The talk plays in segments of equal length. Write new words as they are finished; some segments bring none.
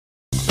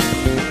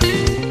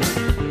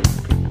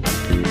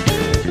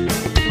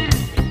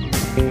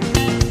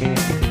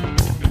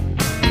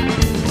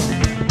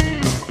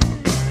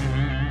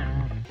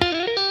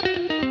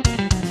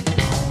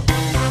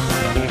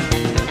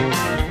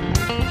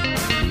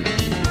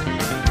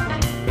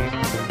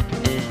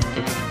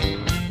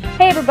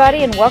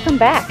everybody, and welcome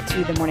back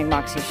to the Morning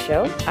Moxie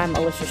Show. I'm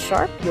Alicia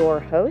Sharp, your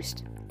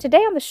host. Today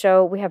on the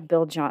show, we have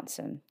Bill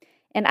Johnson.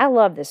 And I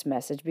love this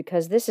message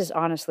because this is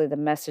honestly the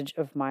message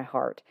of my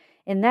heart.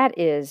 And that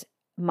is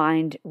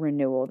mind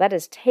renewal. That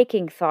is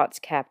taking thoughts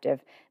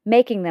captive,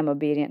 making them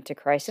obedient to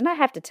Christ. And I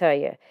have to tell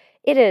you,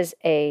 it is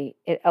a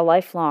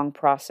lifelong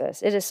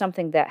process. It is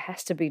something that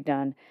has to be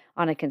done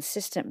on a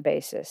consistent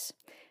basis.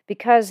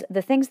 Because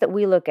the things that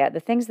we look at, the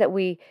things that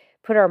we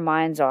put our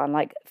minds on,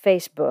 like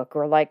Facebook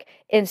or like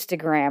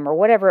Instagram or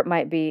whatever it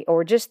might be,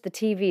 or just the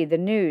TV, the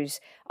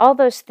news, all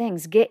those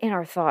things get in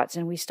our thoughts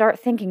and we start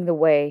thinking the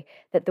way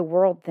that the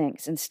world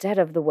thinks instead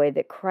of the way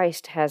that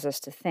Christ has us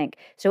to think.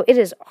 So it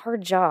is our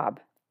job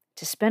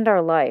to spend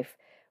our life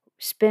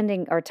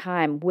spending our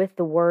time with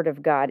the Word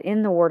of God,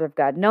 in the Word of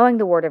God, knowing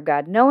the Word of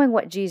God, knowing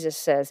what Jesus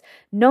says,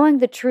 knowing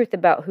the truth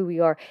about who we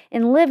are,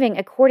 and living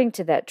according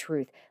to that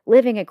truth,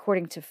 living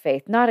according to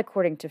faith, not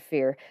according to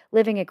fear,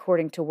 living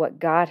according to what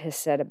God has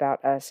said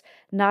about us,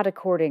 not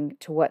according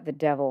to what the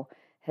devil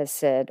has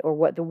said or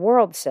what the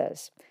world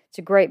says. It's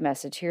a great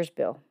message. Here's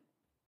Bill.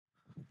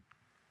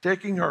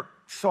 Taking our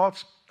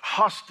thoughts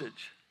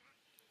hostage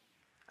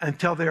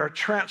until they are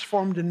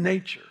transformed in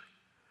nature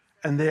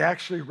and they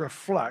actually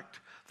reflect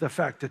the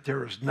fact that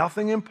there is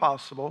nothing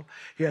impossible.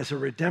 He has a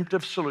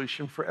redemptive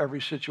solution for every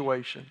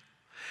situation.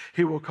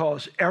 He will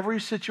cause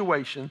every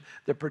situation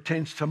that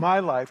pertains to my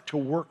life to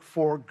work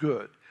for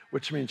good,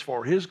 which means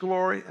for His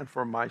glory and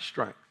for my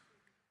strength.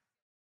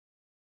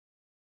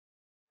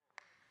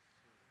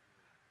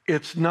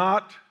 It's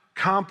not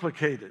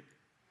complicated.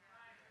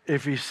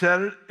 If He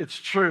said it, it's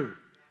true.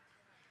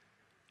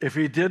 If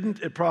He didn't,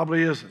 it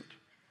probably isn't.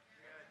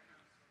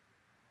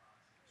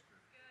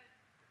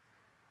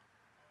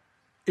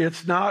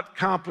 It's not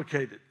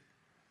complicated.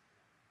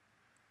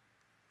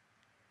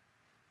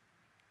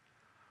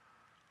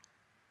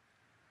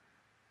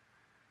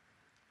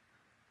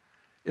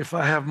 If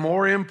I have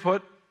more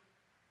input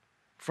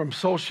from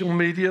social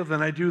media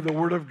than I do the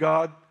Word of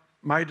God,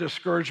 my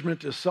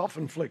discouragement is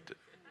self-inflicted.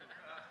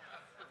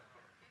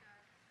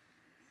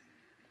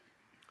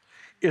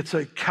 It's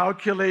a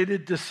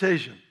calculated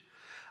decision.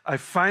 I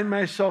find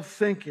myself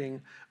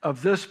thinking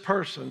of this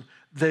person,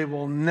 they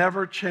will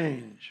never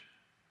change.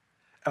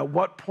 At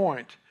what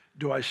point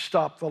do I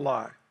stop the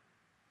lie?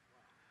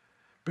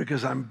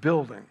 Because I'm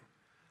building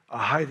a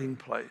hiding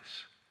place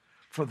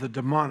for the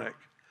demonic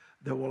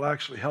that will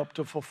actually help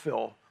to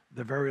fulfill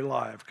the very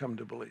lie I've come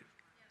to believe.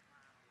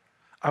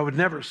 I would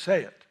never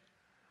say it,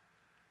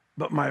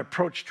 but my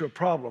approach to a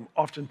problem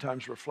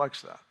oftentimes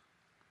reflects that.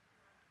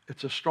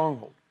 It's a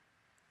stronghold.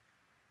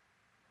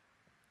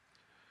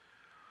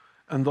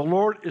 And the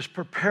Lord is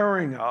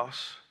preparing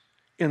us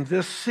in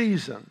this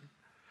season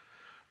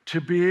to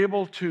be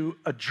able to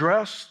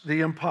address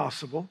the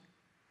impossible.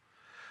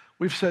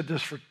 We've said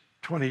this for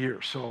 20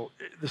 years, so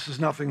this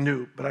is nothing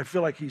new, but I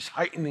feel like He's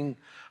heightening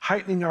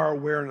our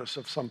awareness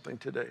of something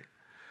today.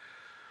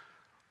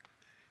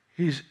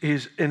 He's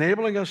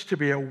enabling us to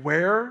be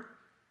aware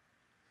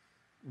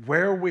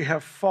where we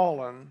have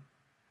fallen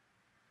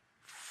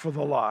for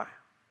the lie.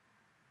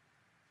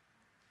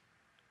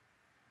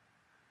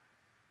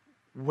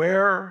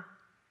 Where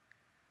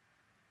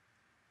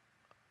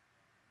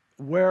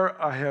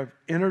I have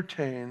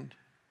entertained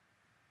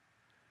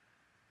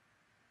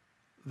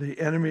the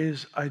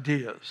enemy's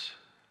ideas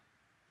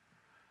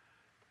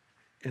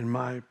in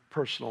my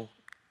personal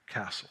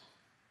castle.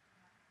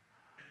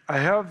 I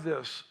have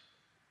this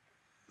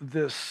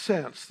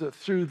sense that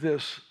through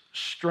this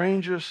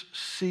strangest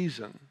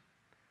season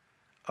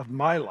of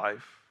my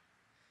life,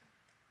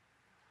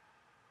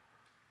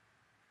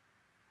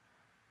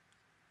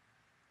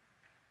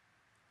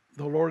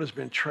 the Lord has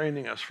been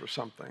training us for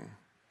something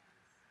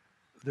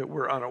that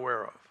we're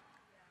unaware of.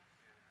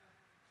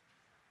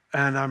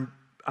 And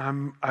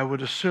I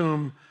would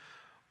assume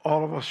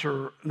all of us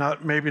are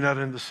maybe not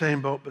in the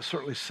same boat, but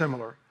certainly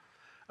similar.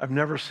 I've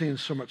never seen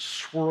so much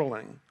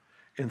swirling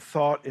in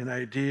thought, in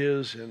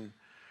ideas, in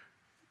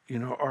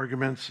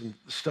arguments and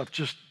stuff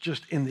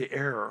just in the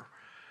air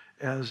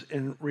as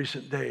in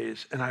recent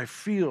days. And I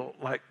feel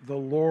like the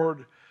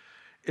Lord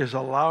is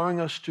allowing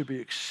us to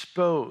be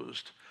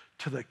exposed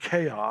to the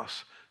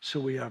chaos so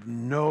we have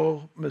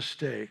no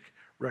mistake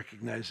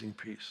recognizing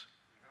peace.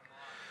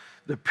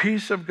 The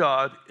peace of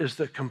God is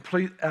the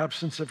complete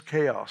absence of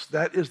chaos.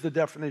 That is the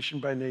definition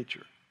by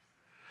nature.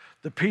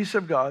 The peace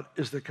of God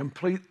is the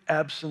complete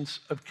absence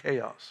of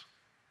chaos.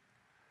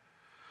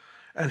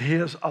 And He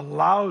has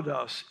allowed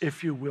us,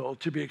 if you will,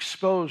 to be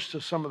exposed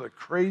to some of the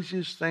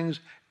craziest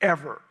things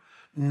ever,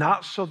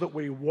 not so that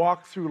we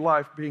walk through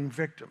life being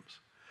victims.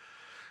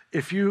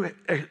 If you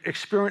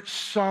experience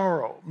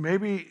sorrow,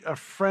 maybe a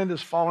friend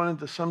has fallen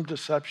into some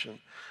deception.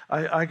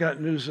 I got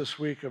news this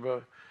week of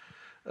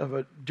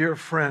a dear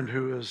friend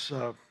who is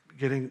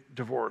getting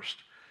divorced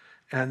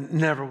and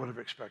never would have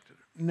expected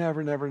it.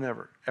 Never,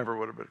 ever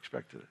would have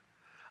expected it.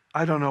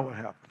 I don't know what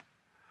happened.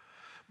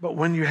 But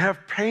when you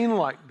have pain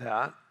like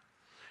that,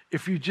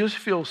 if you just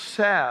feel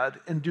sad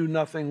and do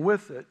nothing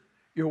with it,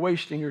 you're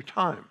wasting your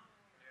time.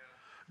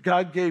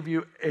 God gave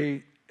you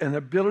an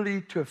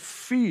ability to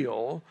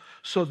feel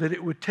so that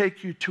it would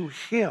take you to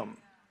him.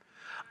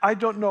 I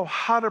don't know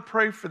how to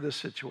pray for this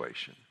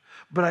situation,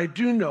 but I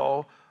do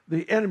know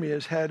the enemy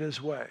has had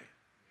his way.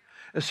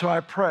 And so I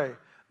pray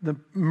the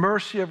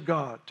mercy of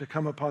God to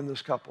come upon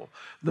this couple,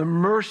 the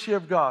mercy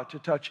of God to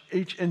touch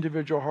each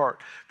individual heart.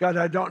 God,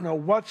 I don't know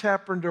what's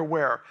happened or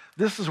where.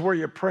 This is where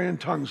you pray in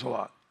tongues a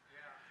lot.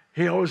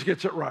 He always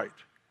gets it right.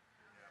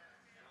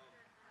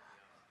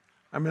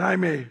 I mean, I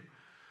may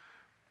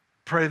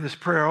pray this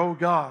prayer, oh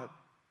God,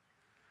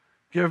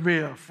 give me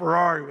a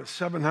Ferrari with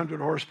 700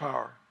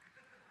 horsepower.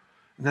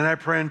 And then I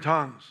pray in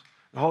tongues.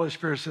 The Holy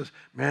Spirit says,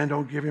 man,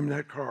 don't give him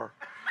that car.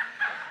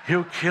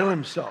 He'll kill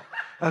himself.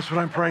 That's what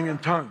I'm praying in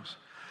tongues.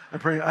 I'm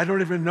praying, I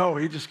don't even know.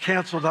 He just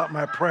canceled out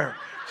my prayer.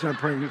 So I'm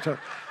praying in tongues.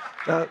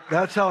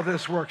 That's how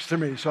this works to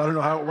me. So I don't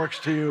know how it works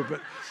to you,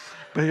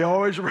 but he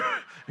always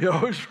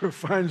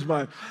refines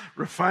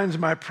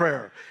my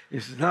prayer. He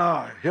says,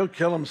 no, he'll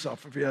kill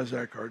himself if he has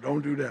that car.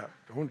 Don't do that.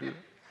 Don't do that.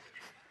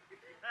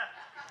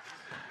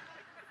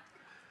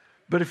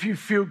 But if you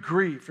feel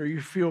grief or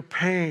you feel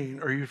pain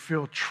or you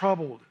feel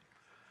troubled,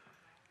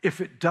 if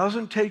it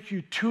doesn't take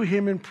you to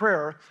him in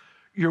prayer,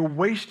 you're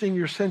wasting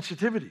your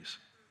sensitivities.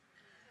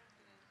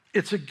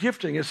 It's a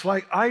gifting. It's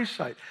like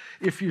eyesight.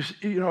 If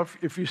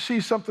you see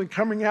something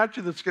coming at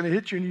you that's going to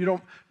hit you and you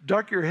don't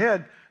duck your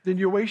head, then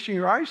you're wasting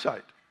your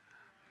eyesight.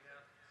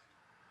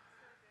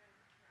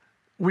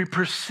 We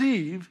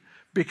perceive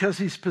because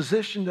he's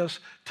positioned us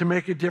to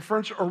make a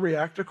difference or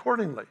react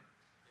accordingly.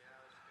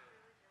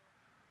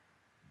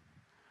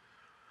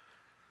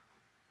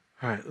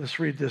 All right, let's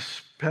read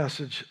this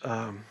passage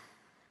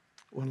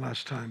one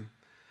last time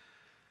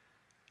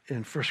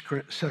in 2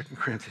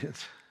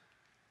 Corinthians,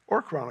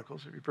 or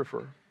Chronicles if you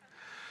prefer.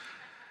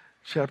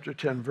 Chapter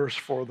 10, verse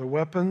 4, the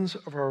weapons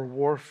of our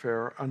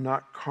warfare are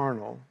not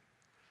carnal.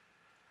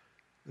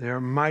 They are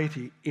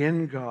mighty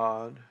in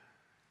God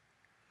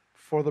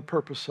for the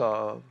purpose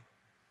of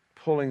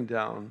pulling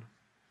down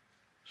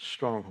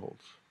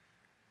strongholds,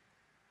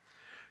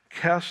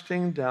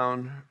 casting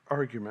down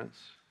arguments,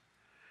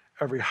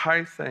 every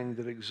high thing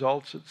that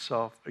exalts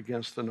itself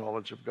against the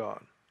knowledge of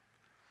God,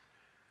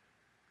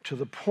 to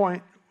the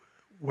point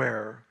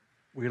where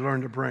we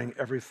learn to bring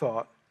every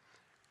thought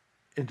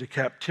into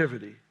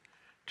captivity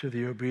to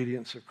the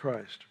obedience of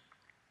Christ.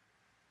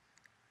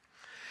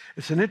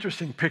 It's an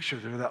interesting picture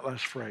there, that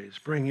last phrase,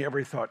 bringing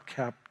every thought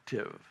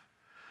captive.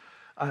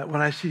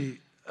 When I see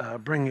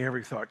bringing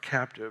every thought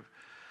captive,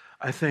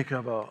 I think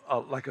of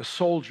like a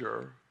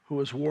soldier who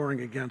is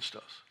warring against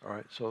us. All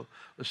right, so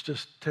let's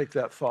just take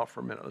that thought for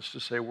a minute. Let's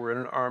just say we're in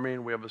an army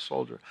and we have a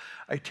soldier.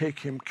 I take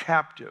him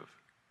captive,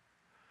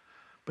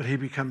 but he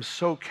becomes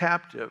so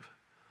captive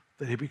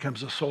that he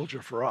becomes a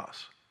soldier for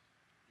us.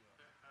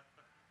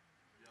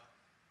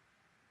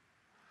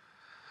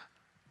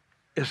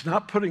 It's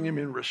not putting him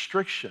in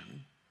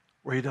restriction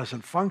where he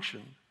doesn't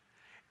function.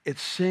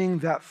 It's seeing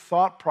that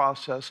thought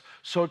process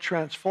so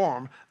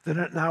transformed that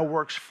it now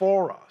works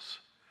for us.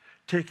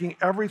 Taking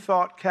every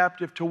thought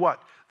captive to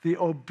what? The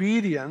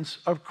obedience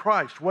of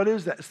Christ. What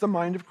is that? It's the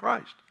mind of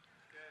Christ.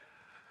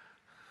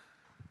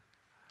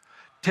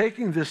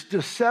 Taking this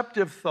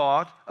deceptive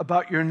thought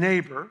about your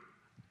neighbor,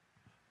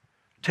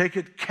 take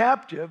it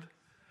captive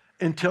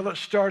until it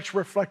starts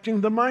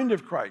reflecting the mind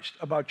of Christ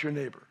about your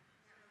neighbor.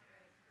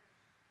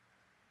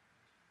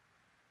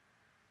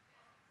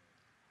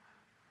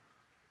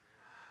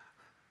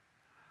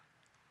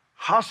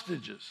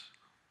 Hostages.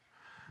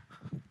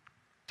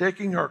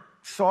 Taking our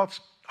thoughts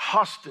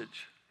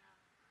hostage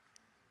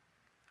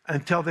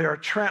until they are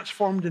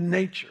transformed in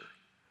nature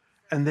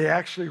and they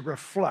actually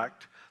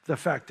reflect the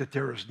fact that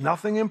there is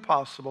nothing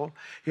impossible.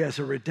 He has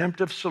a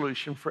redemptive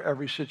solution for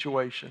every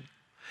situation.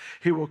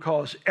 He will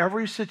cause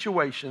every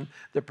situation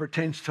that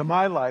pertains to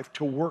my life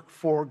to work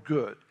for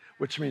good,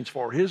 which means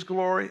for his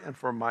glory and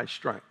for my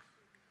strength.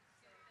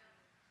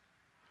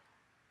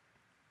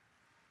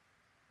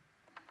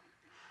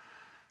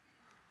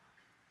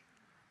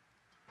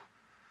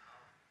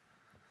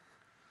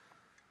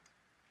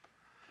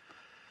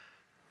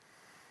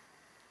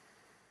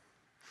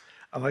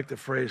 I like the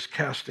phrase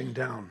casting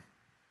down.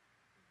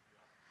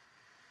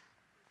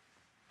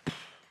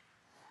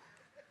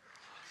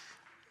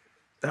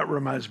 That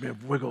reminds me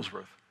of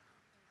Wigglesworth.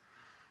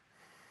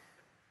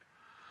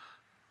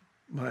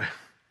 My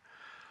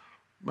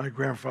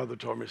grandfather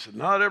told me, he said,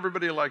 not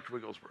everybody liked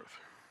Wigglesworth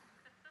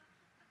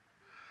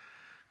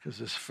because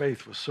his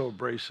faith was so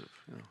abrasive.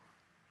 You know.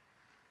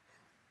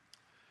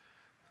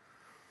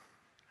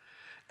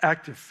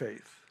 Active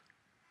faith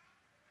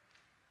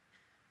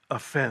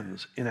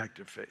offends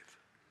inactive faith.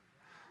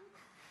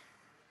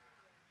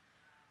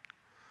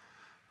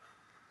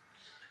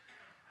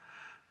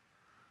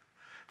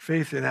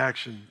 Faith in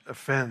action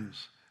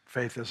offends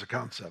faith as a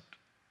concept.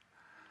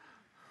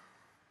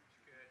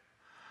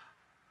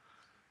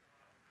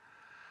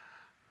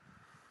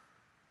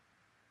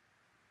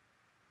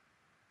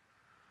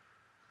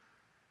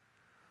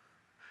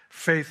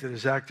 Faith that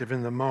is active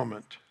in the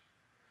moment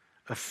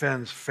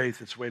offends faith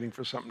that's waiting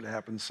for something to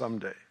happen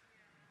someday.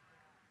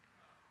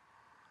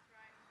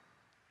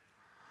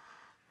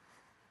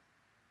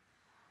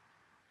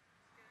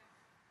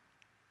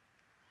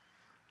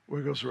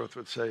 Wigglesworth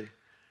would say,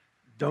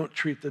 don't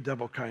treat the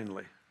devil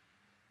kindly.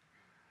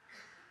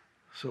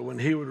 So when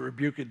he would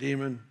rebuke a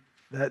demon,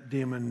 that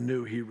demon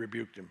knew he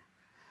rebuked him.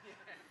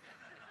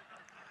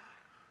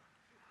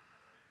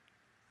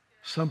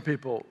 Some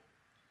people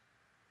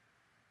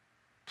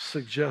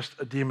suggest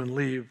a demon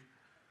leave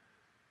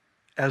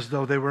as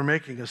though they were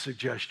making a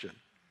suggestion.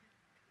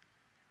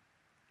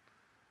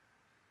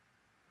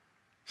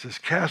 It says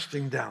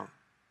casting down.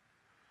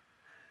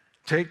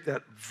 Take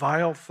that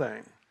vile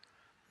thing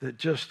that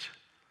just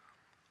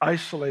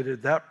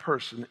isolated that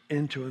person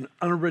into an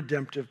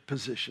unredemptive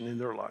position in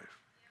their life.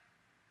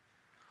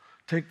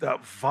 Take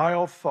that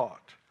vile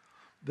thought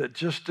that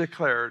just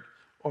declared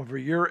over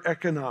your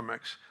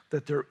economics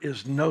that there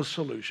is no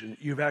solution.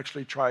 You've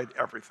actually tried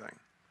everything,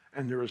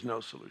 and there is no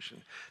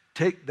solution.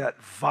 Take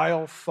that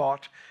vile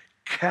thought,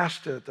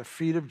 cast it at the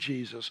feet of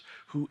Jesus,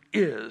 who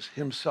is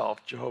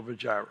himself Jehovah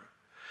Jireh.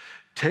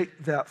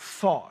 Take that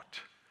thought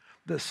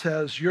that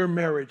says your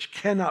marriage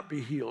cannot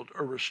be healed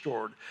or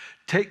restored.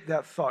 Take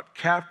that thought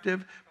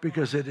captive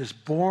because it is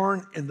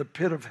born in the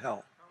pit of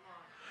hell.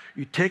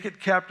 You take it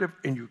captive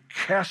and you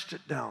cast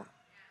it down.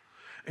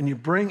 And you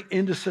bring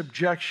into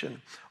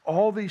subjection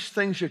all these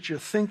things that you're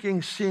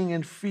thinking, seeing,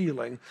 and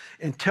feeling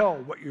until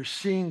what you're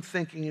seeing,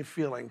 thinking, and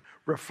feeling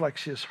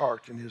reflects his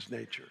heart and his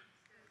nature.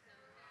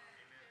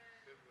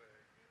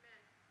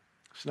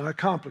 It's not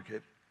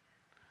complicated.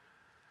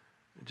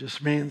 It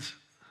just means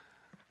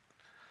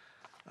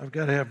I've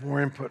got to have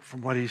more input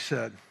from what he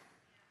said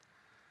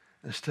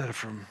instead of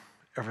from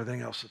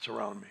everything else that's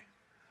around me.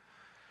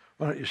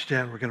 Why don't you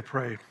stand? We're going to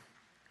pray.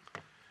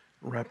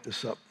 We'll wrap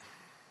this up.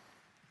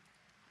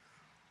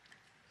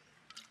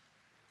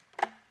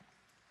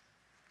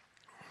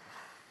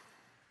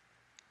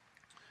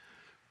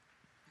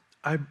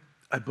 I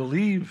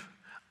believe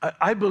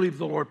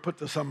the Lord put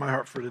this on my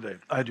heart for today.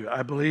 I do.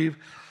 I believe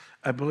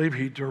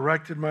he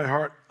directed my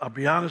heart. I'll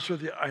be honest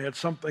with you. I had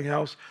something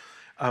else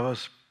I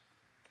was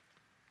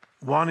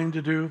wanting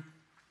to do.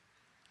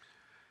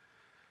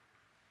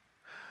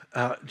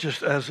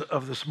 Just as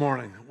of this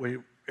morning,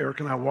 Eric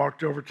and I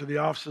walked over to the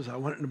offices. I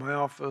went into my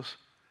office,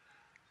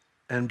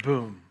 and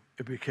boom,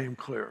 it became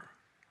clear.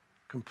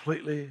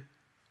 Completely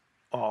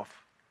off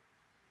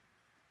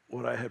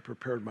what I had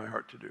prepared my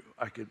heart to do.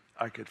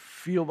 I could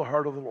feel the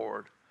heart of the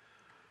Lord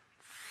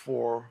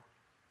for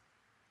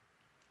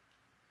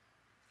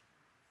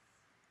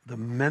the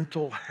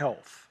mental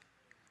health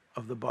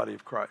of the body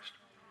of Christ.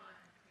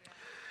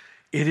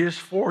 It is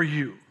for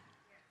you,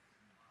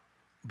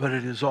 but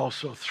it is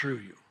also through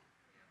you.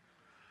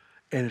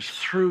 And it's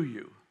through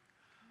you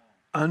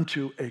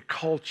unto a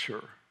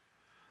culture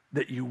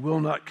that you will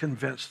not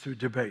convince through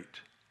debate.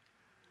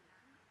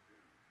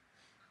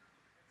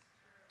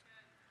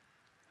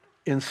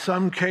 In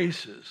some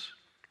cases,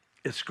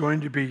 it's going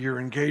to be your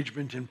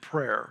engagement in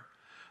prayer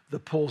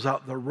that pulls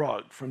out the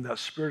rug from that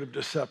spirit of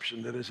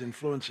deception that is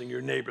influencing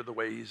your neighbor the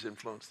way he's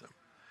influenced them.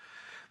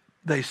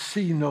 They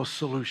see no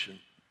solution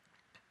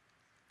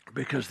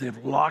because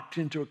they've locked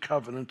into a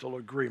covenantal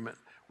agreement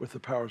with the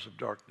powers of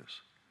darkness.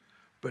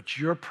 But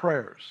your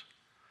prayers,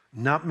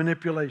 not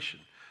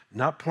manipulation,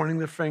 not pointing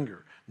the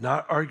finger,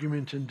 not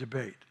argument and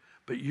debate,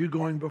 but you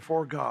going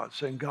before God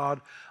saying,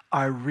 God,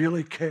 I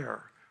really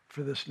care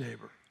for this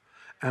neighbor.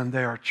 And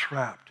they are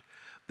trapped.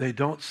 They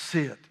don't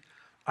see it.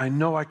 I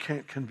know I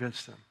can't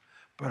convince them,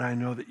 but I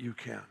know that you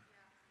can.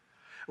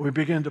 We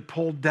begin to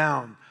pull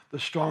down the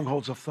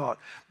strongholds of thought.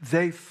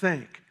 They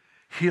think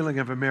healing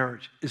of a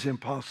marriage is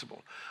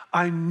impossible.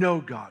 I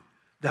know, God,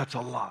 that's a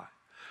lie.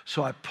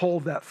 So I pull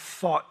that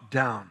thought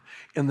down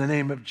in the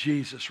name of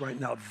Jesus right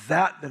now.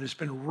 That has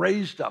been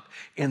raised up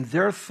in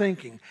their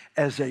thinking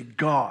as a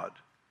God,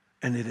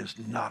 and it is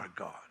not a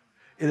God.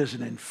 It is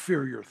an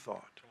inferior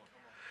thought.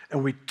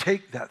 And we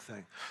take that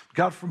thing.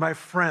 God, for my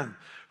friend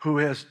who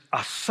has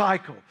a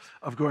cycle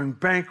of going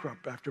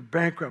bankrupt after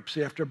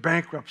bankruptcy after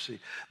bankruptcy,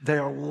 they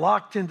are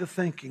locked into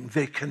thinking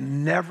they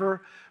can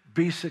never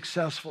be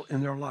successful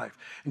in their life.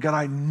 And God,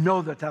 I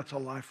know that that's a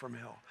lie from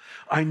hell.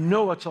 I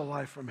know it's a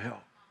lie from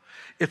hell.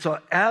 It's an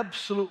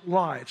absolute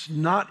lie. It's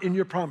not in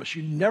your promise.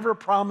 You never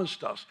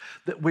promised us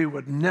that we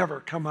would never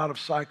come out of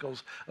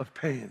cycles of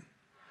pain.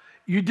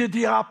 You did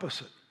the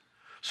opposite.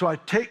 So I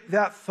take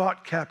that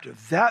thought captive,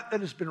 that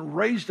has been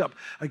raised up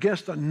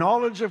against the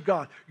knowledge of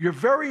God. Your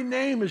very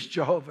name is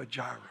Jehovah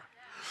Jireh.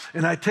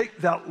 And I take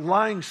that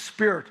lying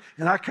spirit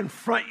and I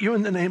confront you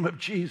in the name of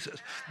Jesus.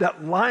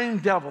 That lying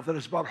devil that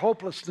has brought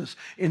hopelessness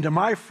into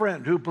my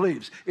friend who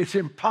believes it's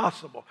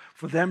impossible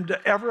for them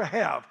to ever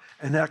have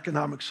an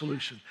economic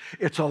solution.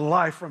 It's a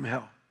lie from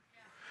hell.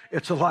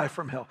 It's a lie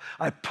from hell.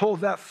 I pull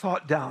that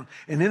thought down,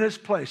 and in its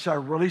place, I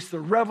release the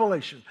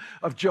revelation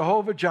of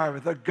Jehovah Jireh,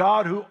 the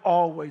God who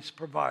always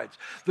provides,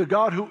 the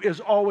God who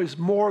is always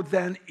more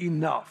than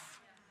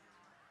enough.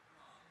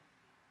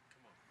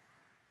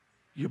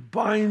 You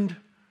bind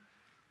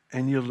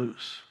and you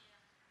loose.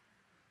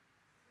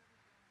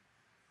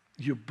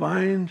 You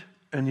bind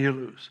and you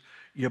loose.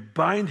 You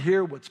bind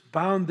here what's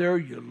bound there,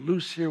 you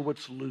loose here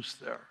what's loose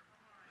there.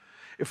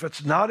 If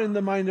it's not in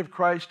the mind of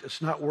Christ,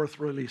 it's not worth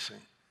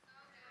releasing.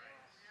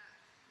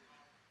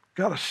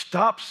 got to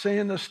stop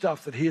saying the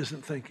stuff that he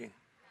isn't thinking.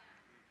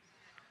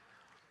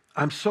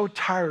 I'm so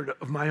tired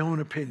of my own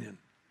opinion.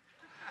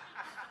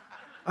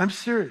 I'm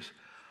serious.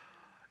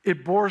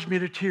 It bores me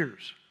to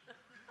tears.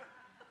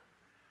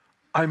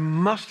 I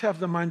must have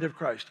the mind of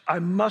Christ. I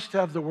must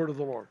have the word of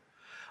the Lord.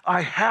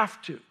 I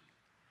have to.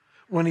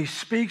 When he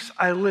speaks,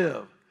 I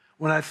live.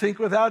 When I think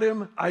without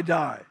him, I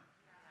die.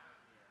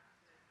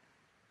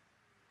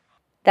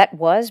 That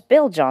was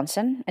Bill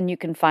Johnson, and you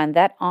can find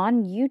that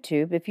on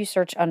YouTube if you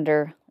search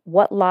under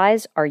What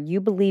Lies Are You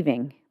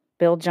Believing?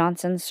 Bill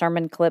Johnson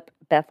Sermon Clip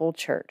Bethel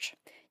Church.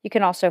 You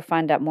can also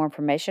find out more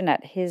information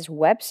at his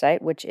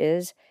website, which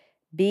is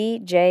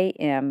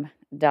bjm.org.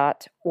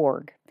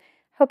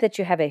 Hope that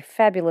you have a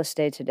fabulous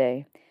day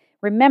today.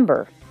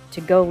 Remember to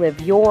go live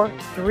your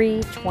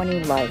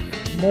 320 life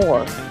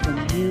more than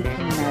you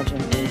can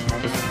imagine in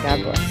Christ.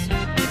 God bless.